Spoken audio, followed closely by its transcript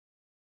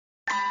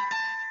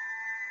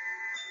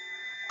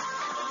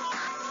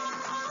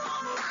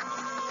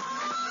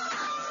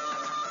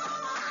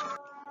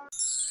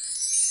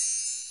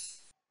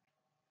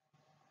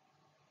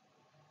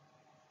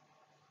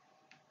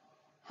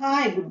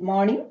Hi good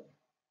morning.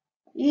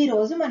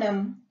 ఈరోజు మనం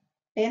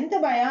 10th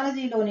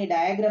బయాలజీలోని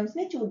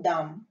డయాగ్రమ్స్ని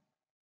చూద్దాం.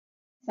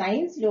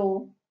 సైన్స్లో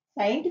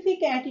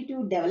సైంటిఫిక్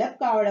యాటిట్యూడ్ డెవలప్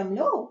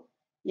కావడంలో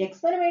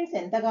ఎక్స్పెరిమెంట్స్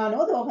ఎంతగానో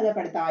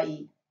దోహదపడతాయి.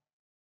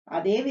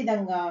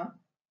 అదేవిధంగా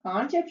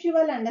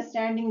కాన్సెప్చువల్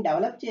అండర్స్టాండింగ్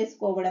డెవలప్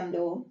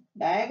చేసుకోవడంలో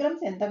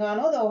డయాగ్రమ్స్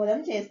ఎంతగానో దోహదం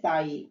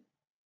చేస్తాయి.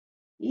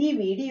 ఈ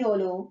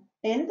వీడియోలో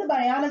 10th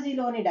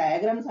బయాలజీలోని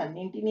డయాగ్రమ్స్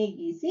అన్నింటినీ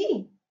గీసి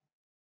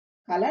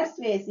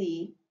కలర్స్ వేసి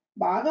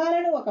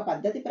భాగాలను ఒక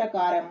పద్ధతి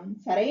ప్రకారం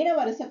సరైన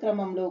వరుస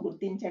క్రమంలో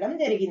గుర్తించడం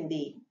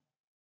జరిగింది.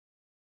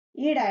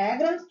 ఈ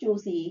డయాగ్రమ్స్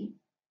చూసి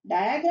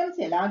డయాగ్రమ్స్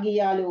ఎలా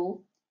గీయాలో,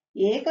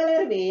 ఏ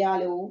కలర్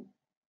వేయాలో,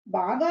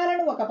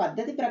 భాగాలను ఒక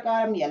పద్ధతి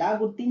ప్రకారం ఎలా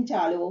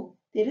గుర్తించాలో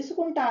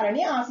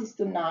తెలుసుకుంటారని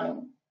ఆశిస్తున్నాను.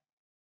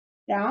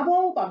 రాబో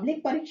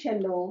పబ్లిక్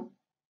పరీక్షల్లో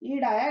ఈ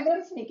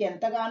డయాగ్రమ్స్ మీకు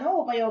ఎంతగానో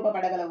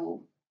ఉపయోగపడగలవు.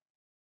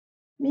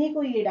 మీకు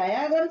ఈ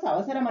డయాగ్రమ్స్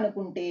అవసరం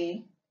అనుకుంటే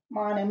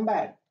మా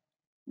నెంబర్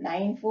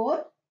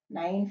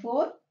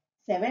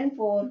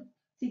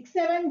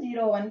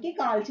 9494746701కి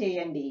కాల్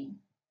చేయండి.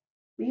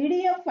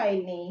 పీడిఎఫ్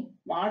ఫైల్ని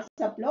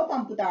వాట్సాప్లో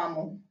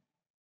పంపుతాము.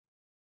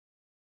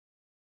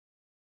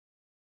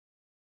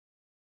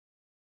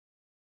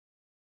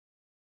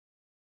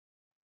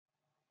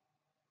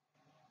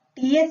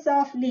 టిఎస్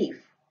ఆఫ్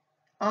లీఫ్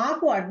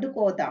ఆకు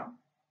అడ్డుకోత.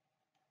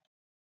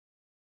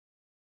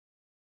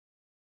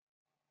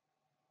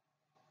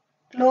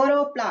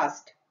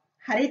 క్లోరోప్లాస్ట్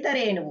హరిత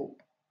రేణువు.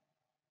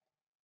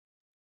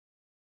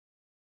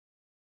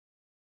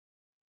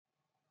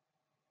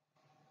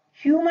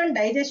 హ్యూమన్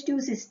డైజెస్టివ్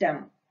సిస్టమ్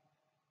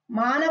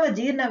మానవ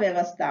జీర్ణ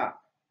వ్యవస్థ.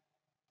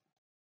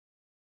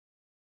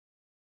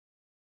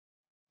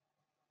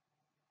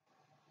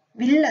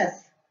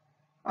 విల్లస్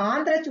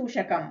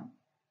ఆంత్రచూషకం.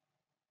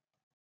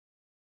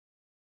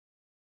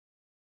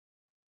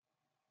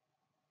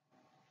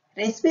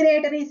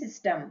 రెస్పిరేటరీ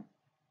సిస్టమ్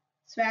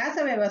శ్వాస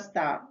వ్యవస్థ.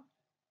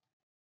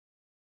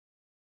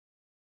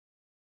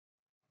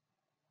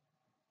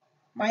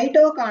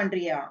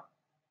 మైటోకాండ్రియా.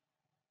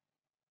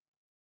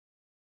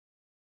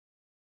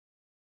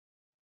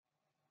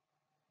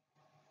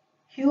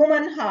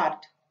 హ్యూమన్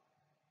హార్ట్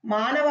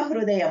మానవ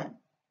హృదయం.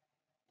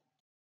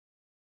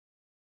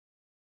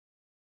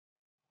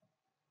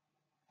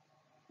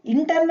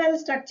 ఇంటర్నల్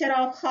స్ట్రక్చర్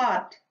ఆఫ్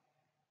హార్ట్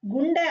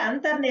గుండె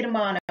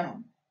అంతర్నిర్మాణం.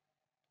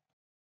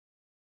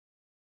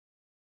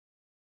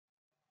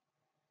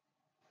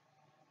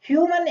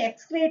 హ్యూమన్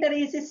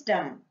ఎక్స్క్రీటరీ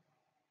సిస్టమ్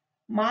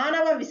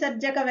మానవ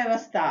విసర్జక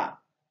వ్యవస్థ.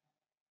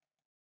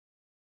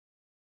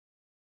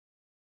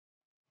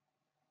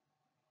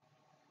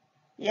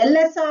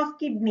 LS of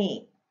kidney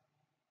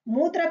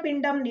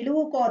మూత్రపిండం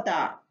నిలువుకోత.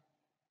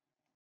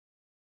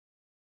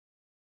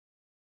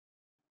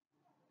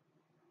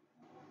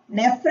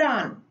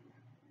 Nephron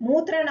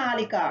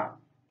మూత్రనాళిక.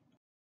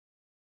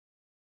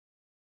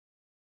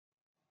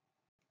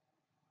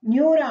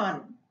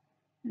 Neuron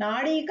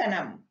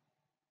నాడీకణం.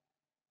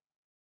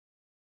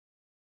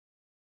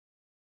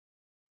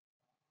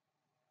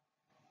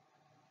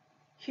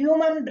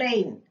 Human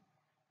brain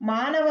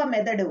మానవ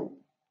మెదడు.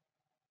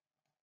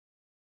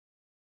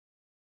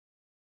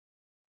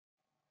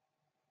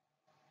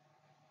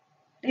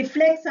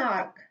 రిఫ్లెక్స్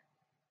ఆర్క్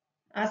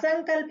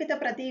అసంకల్పిత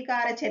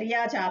ప్రతీకార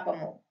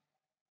చర్యాచాపము.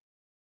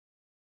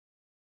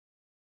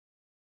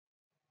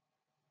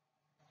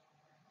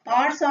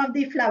 పార్ట్స్ ఆఫ్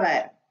ది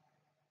ఫ్లవర్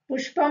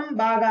పుష్పం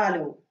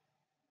భాగాలు.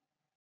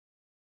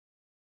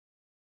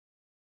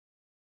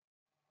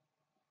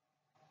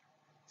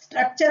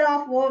 స్ట్రక్చర్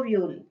ఆఫ్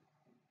ఓవ్యూల్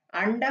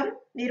అండం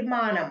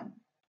నిర్మాణం.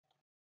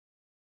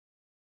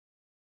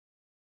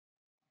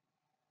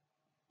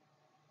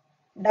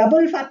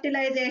 డబుల్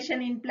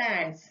ఫర్టిలైజేషన్ ఇన్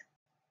ప్లాంట్స్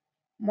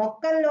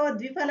మొక్కల్లో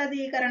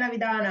ద్విఫలదీకరణ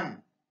విధానం.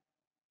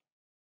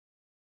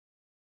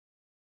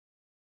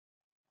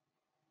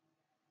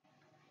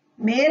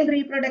 మేల్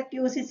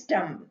రీప్రొడక్టివ్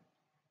సిస్టమ్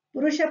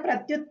పురుష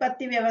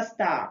ప్రత్యుత్పత్తి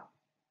వ్యవస్థ.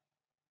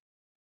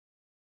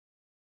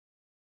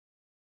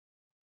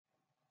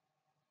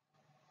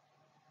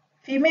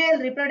 ఫిమేల్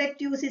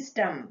రీప్రొడక్టివ్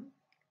సిస్టమ్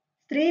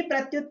స్త్రీ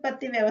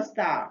ప్రత్యుత్పత్తి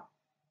వ్యవస్థ.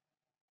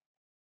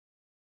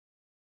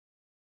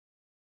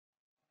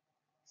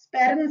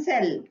 Sperm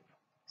cell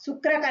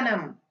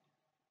శుక్రకణం.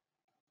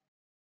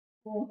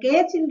 Okay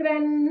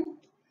children,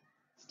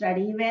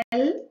 study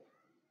well,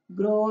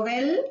 grow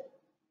well,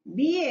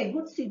 be a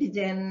good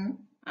citizen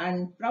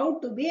and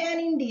proud to be an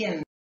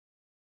Indian.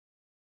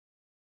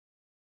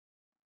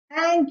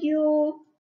 Thank you.